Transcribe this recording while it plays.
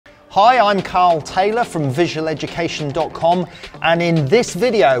Hi, I'm Carl Taylor from visualeducation.com, and in this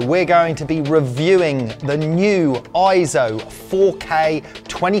video we're going to be reviewing the new EIZO 4K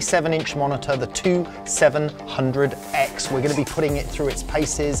 27-inch monitor, the 2700X. We're going to be putting it through its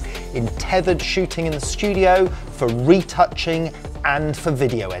paces in tethered shooting in the studio, for retouching and for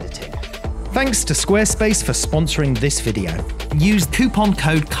video editing. Thanks to Squarespace for sponsoring this video. Use coupon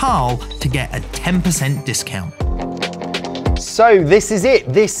code CARL to get a 10% discount. So this is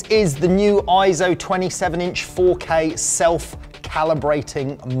it. This is the new EIZO 27-inch 4K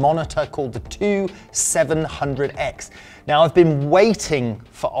self-calibrating monitor called the 2700X. Now, I've been waiting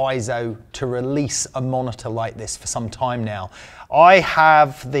for EIZO to release a monitor like this for some time now. I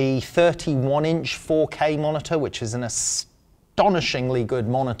have the 31-inch 4K monitor, which is an astonishingly good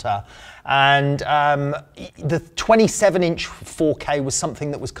monitor, and the 27-inch 4K was something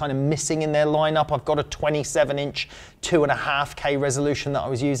that was kind of missing in their lineup. I've got a 27-inch 2.5K resolution that I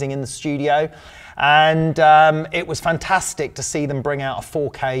was using in the studio, and it was fantastic to see them bring out a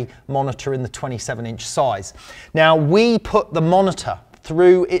 4K monitor in the 27-inch size. Now, we put the monitor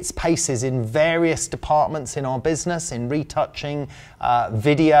through its paces in various departments in our business, in retouching,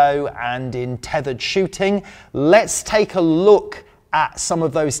 video, and in tethered shooting. Let's take a look at some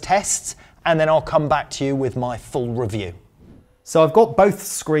of those tests, and then I'll come back to you with my full review. So I've got both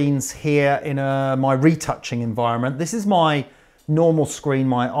screens here in my retouching environment. This is my normal screen,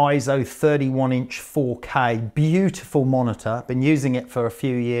 my EIZO 31-inch 4K, beautiful monitor. Been using it for a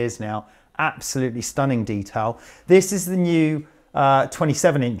few years now, absolutely stunning detail. This is the new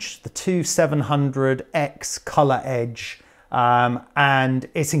 27-inch, the 2700X ColorEdge, and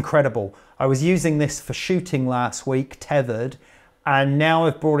it's incredible. I was using this for shooting last week, tethered, and now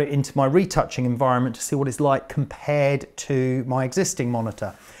I've brought it into my retouching environment to see what it's like compared to my existing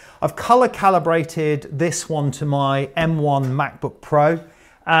monitor. I've color calibrated this one to my M1 MacBook Pro,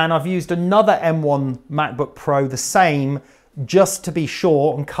 and I've used another M1 MacBook Pro, the same, just to be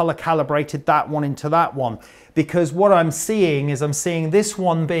sure, and color calibrated that one into that one. Because what I'm seeing is I'm seeing this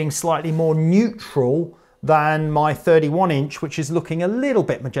one being slightly more neutral than my 31-inch, which is looking a little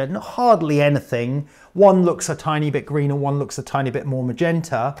bit magenta, hardly anything. One looks a tiny bit greener, one looks a tiny bit more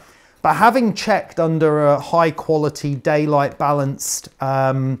magenta. But having checked under a high quality daylight balanced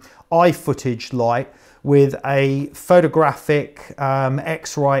iFootage light with a photographic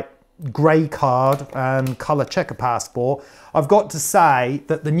X-Rite grey card and colour checker passport, I've got to say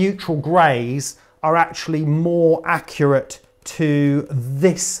that the neutral greys are actually more accurate to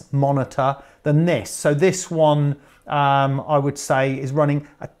this monitor than this. So this one, I would say, is running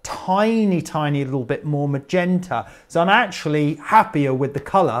a tiny little bit more magenta. So I'm actually happier with the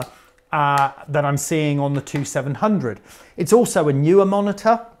color that I'm seeing on the 2700. It's also a newer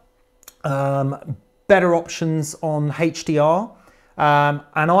monitor, better options on HDR,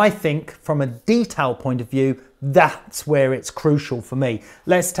 and I think from a detail point of view, that's where it's crucial for me.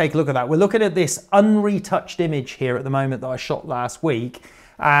 Let's take a look at that. We're looking at this unretouched image here at the moment that I shot last week,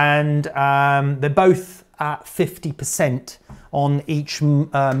 and they're both at 50% on each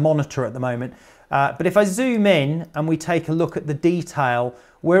monitor at the moment. But if I zoom in and we take a look at the detail,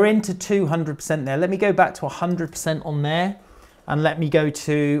 we're into 200% there. Let me go back to 100% on there, and let me go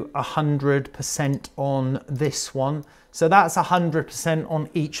to 100% on this one. So that's 100% on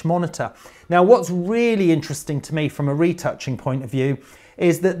each monitor. Now, what's really interesting to me from a retouching point of view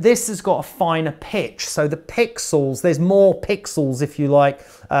is that this has got a finer pitch. So the pixels, there's more pixels, if you like,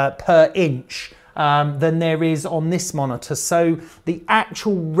 per inch than there is on this monitor. So the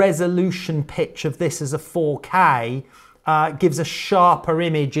actual resolution pitch of this as a 4K gives a sharper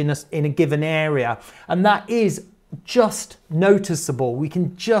image in a given area. And that is just noticeable. We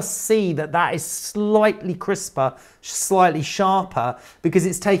can just see that that is slightly crisper, slightly sharper, because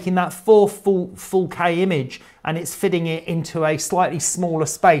it's taking that full K image and it's fitting it into a slightly smaller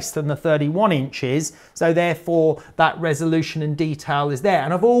space than the 31 inches. So therefore that resolution and detail is there.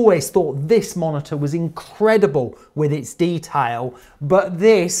 And I've always thought this monitor was incredible with its detail, but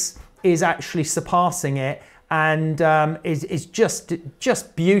this is actually surpassing it, and is just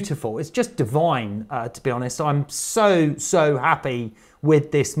beautiful. It's just divine, to be honest. I'm so happy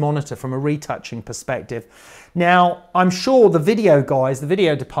with this monitor from a retouching perspective. Now, I'm sure the video guys, the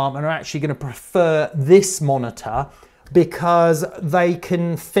video department, are actually going to prefer this monitor because they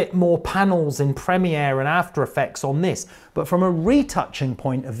can fit more panels in Premiere and After Effects on this. But from a retouching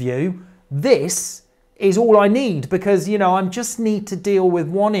point of view, this is all I need, because, you know, I just need to deal with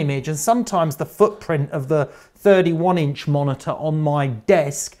one image, and sometimes the footprint of the 31-inch monitor on my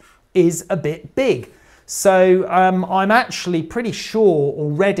desk is a bit big. So I'm actually pretty sure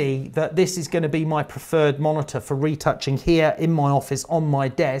already that this is going to be my preferred monitor for retouching here in my office on my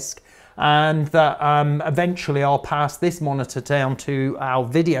desk, and that eventually I'll pass this monitor down to our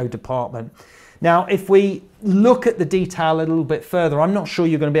video department. Now, if we look at the detail a little bit further, I'm not sure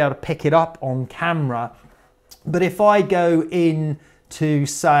you're going to be able to pick it up on camera, but if I go in to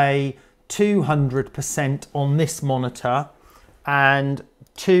say 200% on this monitor and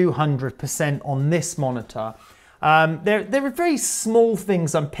 200% on this monitor, there are very small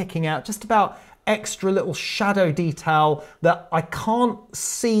things I'm picking out, just about extra little shadow detail that I can't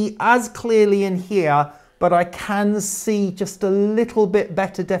see as clearly in here, but I can see just a little bit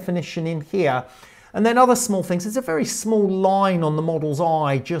better definition in here. And then other small things, there's a very small line on the model's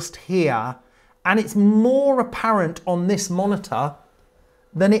eye just here, and it's more apparent on this monitor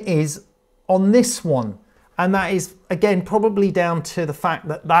than it is on this one. And that is, again, probably down to the fact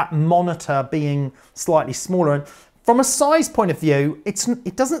that that monitor being slightly smaller. And from a size point of view,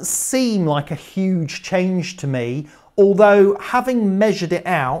 it doesn't seem like a huge change to me, although having measured it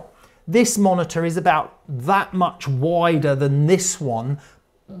out, this monitor is about that much wider than this one,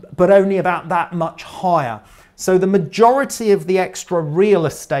 but only about that much higher. So the majority of the extra real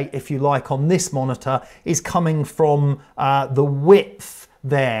estate, if you like, on this monitor is coming from the width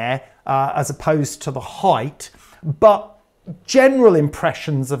there as opposed to the height. But general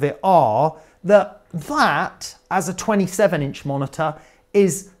impressions of it are that as a 27-inch monitor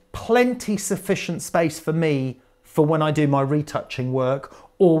is plenty sufficient space for me for when I do my retouching work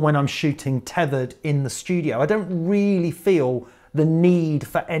or when I'm shooting tethered in the studio. I don't really feel the need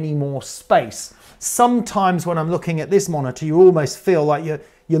for any more space. Sometimes when I'm looking at this monitor, you almost feel like you're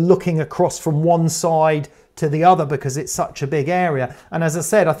looking across from one side to the other because it's such a big area. And as I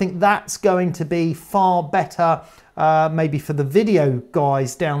said, I think that's going to be far better maybe for the video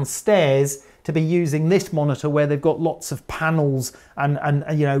guys downstairs to be using this monitor where they've got lots of panels and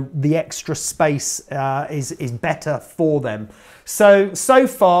you know, the extra space is better for them. So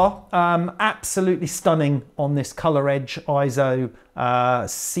far, absolutely stunning on this ColorEdge EIZO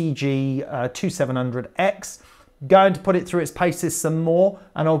CG2700X. Going to put it through its paces some more,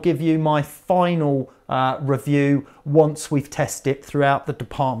 and I'll give you my final review once we've tested it throughout the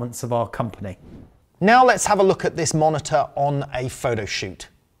departments of our company. Now let's have a look at this monitor on a photo shoot.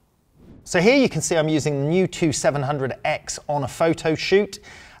 So here you can see I'm using the new 2700X on a photo shoot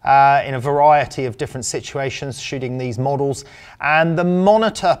in a variety of different situations, shooting these models, and the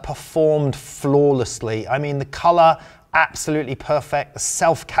monitor performed flawlessly. I mean, the color, absolutely perfect. The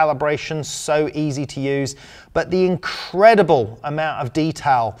self-calibration, so easy to use, but the incredible amount of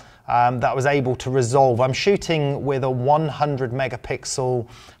detail that I was able to resolve. I'm shooting with a 100 megapixel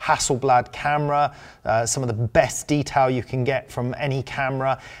Hasselblad camera, some of the best detail you can get from any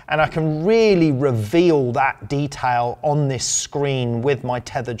camera, and I can really reveal that detail on this screen with my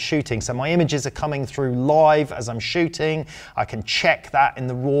tethered shooting. So my images are coming through live as I'm shooting. I can check that in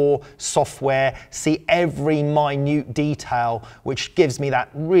the raw software, see every minute detail, which gives me that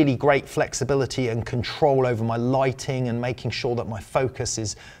really great flexibility and control over my lighting and making sure that my focus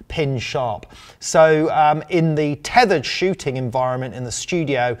is pin sharp. So in the tethered shooting environment in the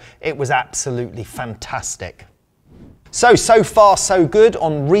studio, it was absolutely fantastic. So far so good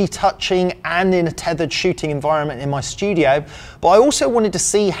on retouching and in a tethered shooting environment in my studio, but I also wanted to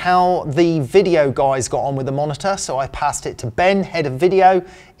see how the video guys got on with the monitor, so I passed it to Ben, head of video,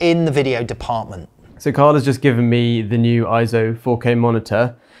 in the video department. So Carl has just given me the new EIZO 4K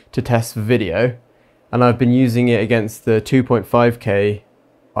monitor to test for video, and I've been using it against the 2.5K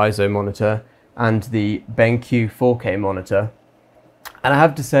EIZO monitor and the BenQ 4K monitor, and I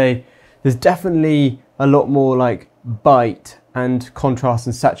have to say there's definitely a lot more like bite and contrast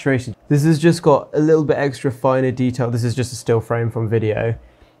and saturation. This has just got a little bit extra finer detail. This is just a still frame from video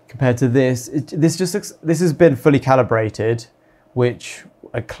compared to this. This has been fully calibrated, which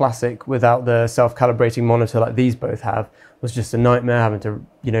a classic without the self-calibrating monitor like these both have was just a nightmare, having to,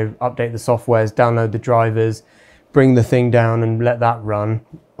 you know, update the softwares, download the drivers, bring the thing down and let that run,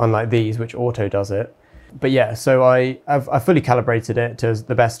 unlike these, which auto does it. But yeah, so I fully calibrated it to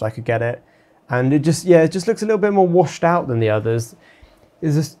the best I could get it. And it just looks a little bit more washed out than the others.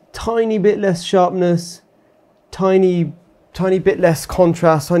 There's a tiny bit less sharpness, tiny bit less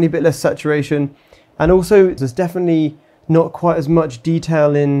contrast, tiny bit less saturation. And also there's definitely not quite as much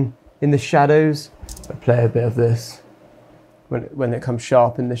detail in the shadows. I play a bit of this when it comes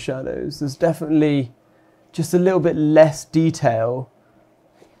sharp in the shadows. There's definitely just a little bit less detail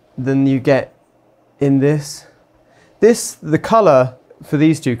than you get in this. The color for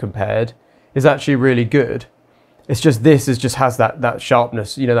these two compared is actually really good. It's just this just has that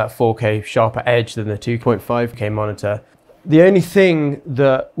sharpness, you know, that 4K sharper edge than the 2.5K monitor. The only thing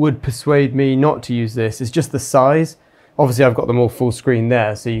that would persuade me not to use this is just the size. Obviously I've got them all full screen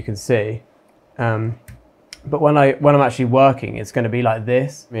there so you can see. But when I'm actually working, it's going to be like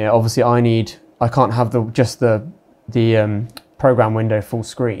this. Yeah, obviously I can't have just the program window full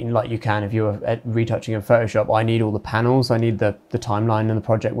screen like you can if you're retouching in Photoshop. I need all the panels. I need the timeline and the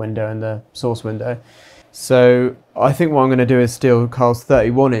project window and the source window. So I think what I'm going to do is steal Carl's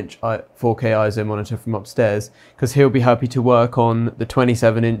 31-inch 4K ISO monitor from upstairs, because he'll be happy to work on the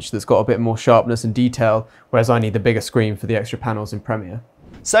 27-inch that's got a bit more sharpness and detail, whereas I need the bigger screen for the extra panels in Premiere.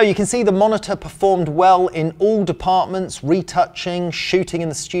 So you can see the monitor performed well in all departments, retouching, shooting in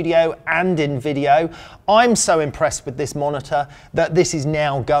the studio and in video. I'm so impressed with this monitor that this is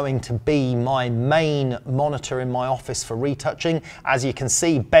now going to be my main monitor in my office for retouching. As you can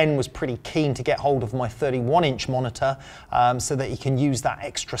see, Ben was pretty keen to get hold of my 31-inch monitor so that he can use that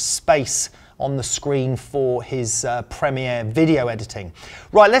extra space on the screen for his Premiere video editing.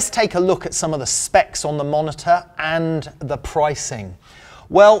 Right, let's take a look at some of the specs on the monitor and the pricing.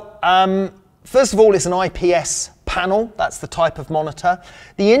 Well, first of all, it's an IPS panel. That's the type of monitor.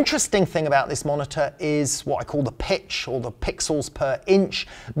 The interesting thing about this monitor is what I call the pitch, or the pixels per inch.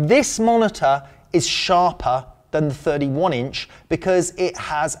 This monitor is sharper than the 31-inch because it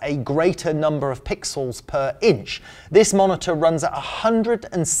has a greater number of pixels per inch. This monitor runs at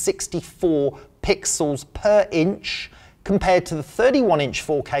 164 pixels per inch, compared to the 31-inch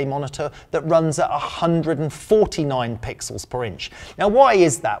 4K monitor that runs at 149 pixels per inch. Now, why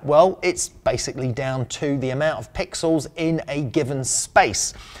is that? Well, it's basically down to the amount of pixels in a given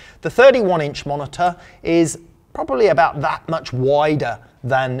space. The 31-inch monitor is probably about that much wider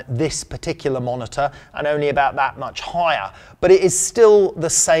than this particular monitor and only about that much higher, but it is still the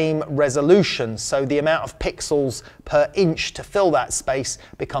same resolution, so the amount of pixels per inch to fill that space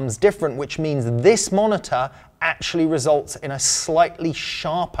becomes different, which means this monitor actually results in a slightly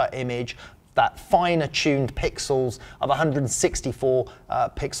sharper image, that finer tuned pixels of 164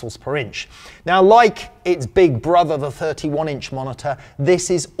 pixels per inch. Now, like its big brother, the 31-inch monitor, this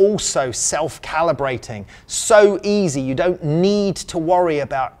is also self-calibrating. So easy, you don't need to worry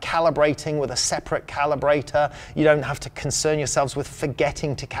about calibrating with a separate calibrator. You don't have to concern yourselves with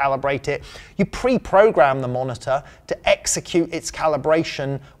forgetting to calibrate it. You pre-program the monitor to execute its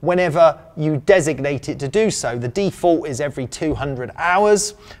calibration whenever you designate it to do so. The default is every 200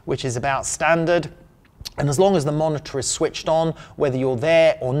 hours, which is about standard. And as long as the monitor is switched on, whether you're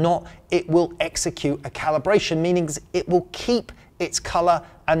there or not, it will execute a calibration, meaning it will keep its color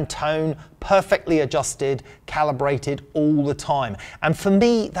and tone perfectly adjusted, calibrated all the time. And for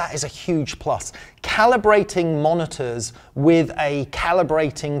me, that is a huge plus. Calibrating monitors with a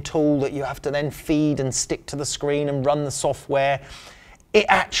calibrating tool that you have to then feed and stick to the screen and run the software, it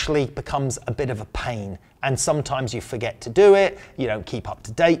actually becomes a bit of a pain. And sometimes you forget to do it, you don't keep up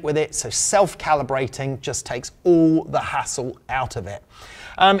to date with it, so self-calibrating just takes all the hassle out of it.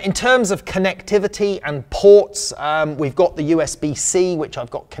 In terms of connectivity and ports, we've got the USB-C, which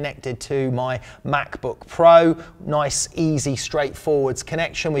I've got connected to my MacBook Pro. Nice, easy, straightforward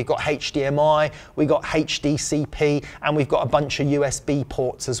connection. We've got HDMI, we've got HDCP, and we've got a bunch of USB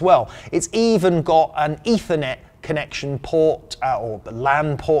ports as well. It's even got an Ethernet connection port, or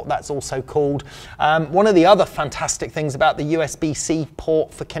LAN port, that's also called. One of the other fantastic things about the USB-C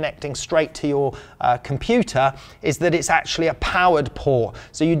port for connecting straight to your computer is that it's actually a powered port.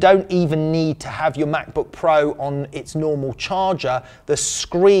 So you don't even need to have your MacBook Pro on its normal charger. The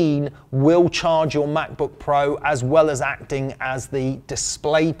screen will charge your MacBook Pro as well as acting as the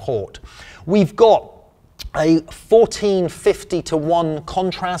display port. We've got a 1450:1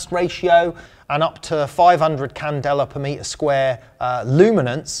 contrast ratio and up to 500 candela per meter square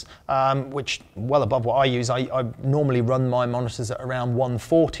luminance, which well above what I use. I normally run my monitors at around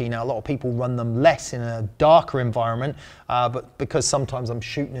 140. Now, a lot of people run them less in a darker environment, but because sometimes I'm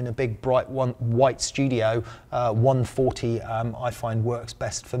shooting in a big bright white studio, 140 I find works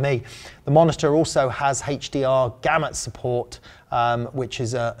best for me. The monitor also has HDR gamut support, which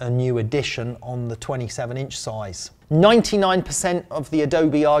is a new addition on the 27-inch size. 99% of the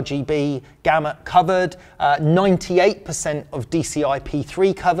Adobe RGB gamut covered, 98% of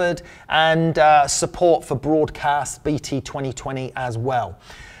DCI-P3 covered, and support for broadcast BT 2020 as well.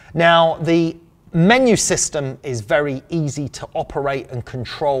 Now, the menu system is very easy to operate and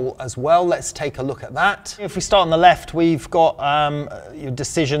control as well. Let's take a look at that. If we start on the left, we've got your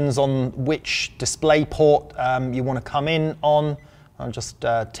decisions on which display port you want to come in on. I'll just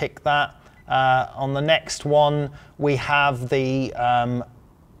tick that. On the next one, we have the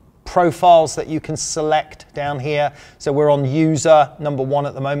profiles that you can select down here. So we're on user number 1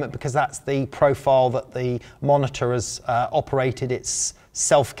 at the moment because that's the profile that the monitor has operated its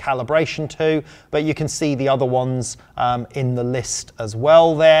self-calibration to, but you can see the other ones in the list as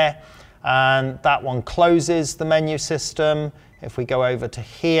well there. And that one closes the menu system. If we go over to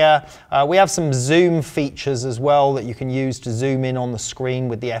here, we have some zoom features as well that you can use to zoom in on the screen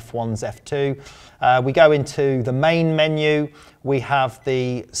with the F1s, F2. We go into the main menu. We have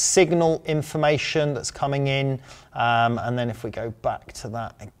the signal information that's coming in. And then if we go back to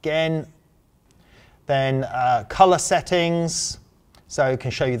that again, then color settings. So it can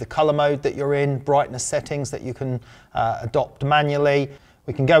show you the color mode that you're in, brightness settings that you can adopt manually.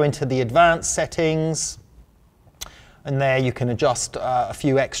 We can go into the advanced settings. And there you can adjust a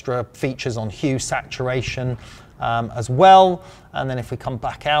few extra features on hue, saturation as well. And then if we come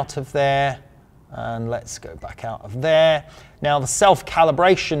back out of there, and let's go back out of there. Now the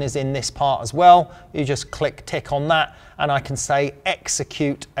self-calibration is in this part as well. You just click tick on that and I can say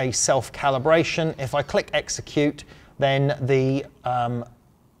execute a self-calibration. If I click execute, then the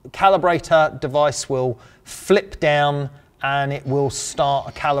calibrator device will flip down and it will start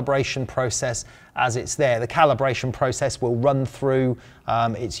a calibration process as it's there. The calibration process will run through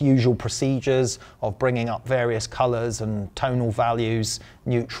its usual procedures of bringing up various colors and tonal values,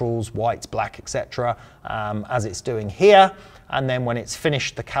 neutrals, whites, black, etc., as it's doing here. And then when it's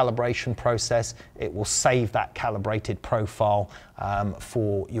finished the calibration process, it will save that calibrated profile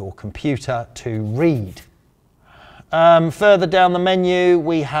for your computer to read. Further down the menu,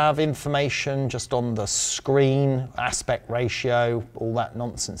 we have information just on the screen, aspect ratio, all that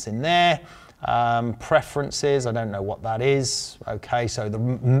nonsense in there. Preferences, I don't know what that is. Okay, so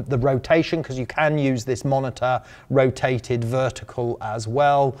the rotation, because you can use this monitor rotated vertical as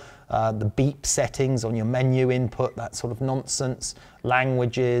well. The beep settings on your menu input, that sort of nonsense.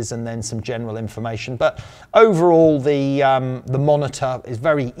 Languages, and then some general information. But overall, the monitor is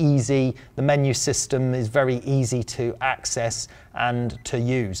very easy. The menu system is very easy to access and to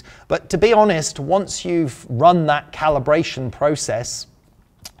use. But to be honest, once you've run that calibration process,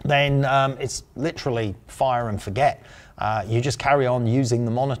 then it's literally fire and forget. You just carry on using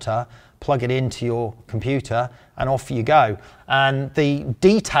the monitor, plug it into your computer, and off you go. And the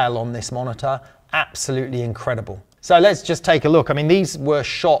detail on this monitor, absolutely incredible. So let's just take a look. I mean, these were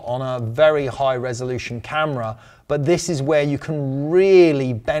shot on a very high resolution camera, but this is where you can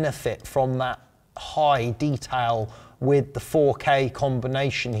really benefit from that high detail with the 4K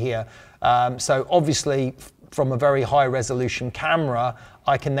combination here. So obviously, from a very high resolution camera,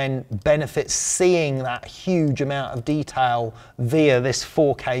 I can then benefit seeing that huge amount of detail via this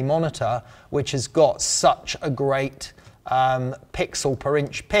 4K monitor, which has got such a great pixel per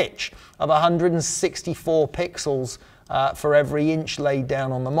inch pitch of 164 pixels for every inch laid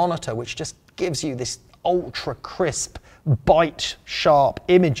down on the monitor, which just gives you this ultra crisp, bite sharp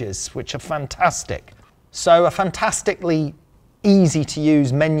images, which are fantastic. So a fantastically easy to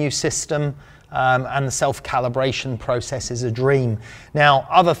use menu system. And the self-calibration process is a dream. Now,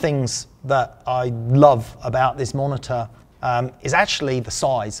 other things that I love about this monitor is actually the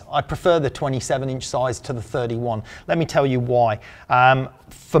size. I prefer the 27-inch size to the 31. Let me tell you why.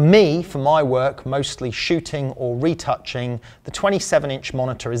 For me, for my work, mostly shooting or retouching, the 27-inch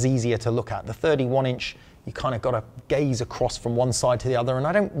monitor is easier to look at. The 31-inch, you kind of got to gaze across from one side to the other, and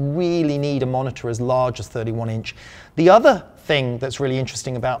I don't really need a monitor as large as 31-inch. The other thing that's really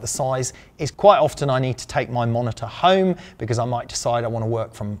interesting about the size is quite often I need to take my monitor home because I might decide I want to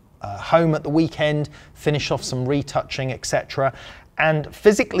work from home at the weekend, finish off some retouching, etc. And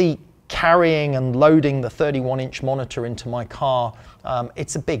physically carrying and loading the 31-inch monitor into my car,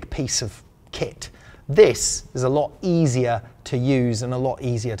 it's a big piece of kit. This is a lot easier to use and a lot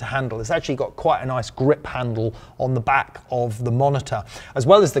easier to handle. It's actually got quite a nice grip handle on the back of the monitor. As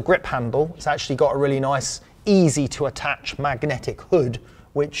well as the grip handle, it's actually got a really nice, easy to attach magnetic hood,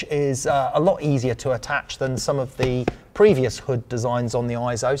 which is a lot easier to attach than some of the previous hood designs on the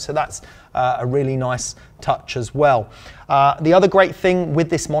EIZO. So that's a really nice touch as well. The other great thing with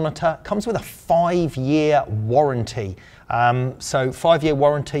this monitor, comes with a 5-year warranty. So 5-year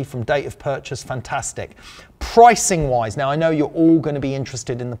warranty from date of purchase, fantastic. Pricing wise, now I know you're all going to be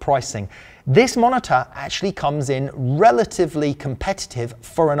interested in the pricing. This monitor actually comes in relatively competitive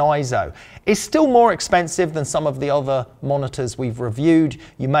for an EIZO. It's still more expensive than some of the other monitors we've reviewed.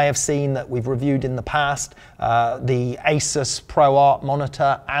 You may have seen that we've reviewed in the past the Asus ProArt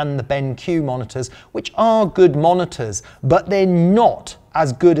monitor and the BenQ monitors, which are good monitors, but they're not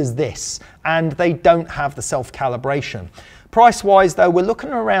as good as this, and they don't have the self-calibration. Price-wise though, we're looking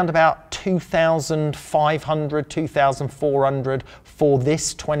around about $2,500, $2,400 for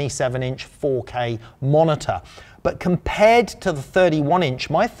this 27-inch 4K monitor. But compared to the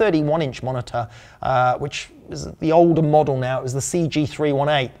 31-inch, my 31-inch monitor, which is the older model now, it was the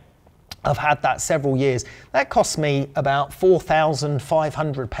CG318. I've had that several years. That cost me about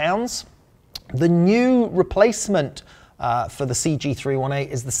 £4,500. The new replacement for the CG318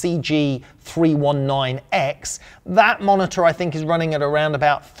 is the CG319X. That monitor I think is running at around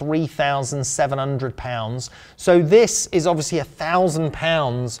about £3,700. So this is obviously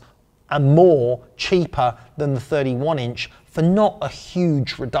 £1,000 and more cheaper than the 31-inch for not a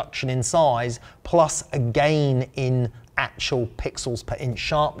huge reduction in size, plus a gain in actual pixels per inch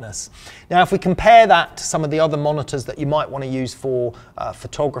sharpness. Now, if we compare that to some of the other monitors that you might want to use for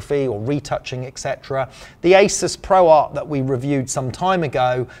photography or retouching, etc., the Asus ProArt that we reviewed some time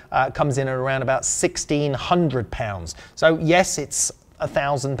ago comes in at around about £1,600. So yes, it's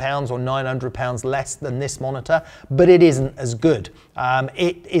 £1,000 or £900 less than this monitor, but it isn't as good.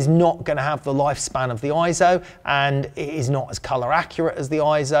 It is not going to have the lifespan of the EIZO, and it is not as color accurate as the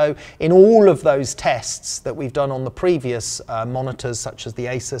EIZO. In all of those tests that we've done on the previous monitors, such as the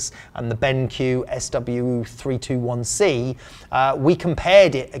Asus and the BenQ SW321C, we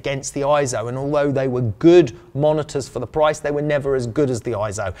compared it against the EIZO, and although they were good monitors for the price, they were never as good as the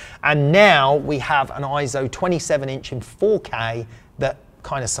EIZO. And now we have an EIZO 27-inch in 4K that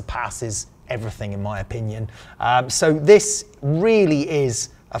kind of surpasses everything, in my opinion. So this really is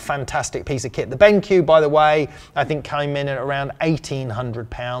a fantastic piece of kit. The BenQ, by the way, I think came in at around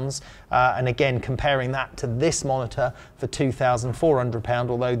 £1,800. And again, comparing that to this monitor for £2,400,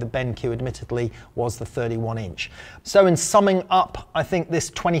 although the BenQ admittedly was the 31-inch. So in summing up, I think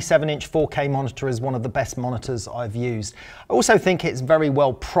this 27-inch 4K monitor is one of the best monitors I've used. I also think it's very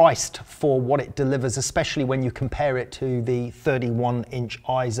well priced for what it delivers, especially when you compare it to the 31-inch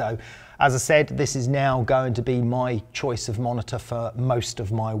EIZO. As I said, this is now going to be my choice of monitor for most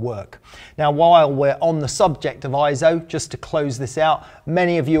of my work. Now, while we're on the subject of EIZO, just to close this out,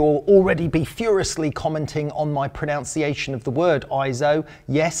 many of you will already be furiously commenting on my pronunciation of the word EIZO.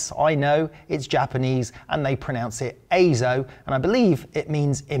 Yes, I know, it's Japanese and they pronounce it EIZO, and I believe it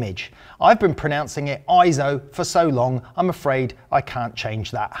means image. I've been pronouncing it EIZO for so long, I'm afraid I can't change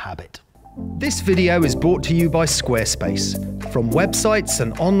that habit. This video is brought to you by Squarespace. From websites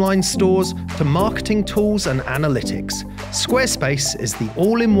and online stores to marketing tools and analytics, Squarespace is the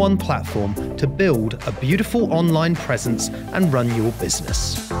all-in-one platform to build a beautiful online presence and run your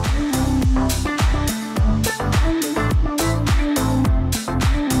business.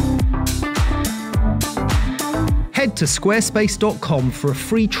 Head to squarespace.com for a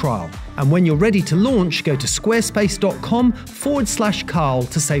free trial. And when you're ready to launch, go to squarespace.com/Carl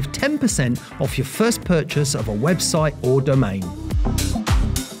to save 10% off your first purchase of a website or domain.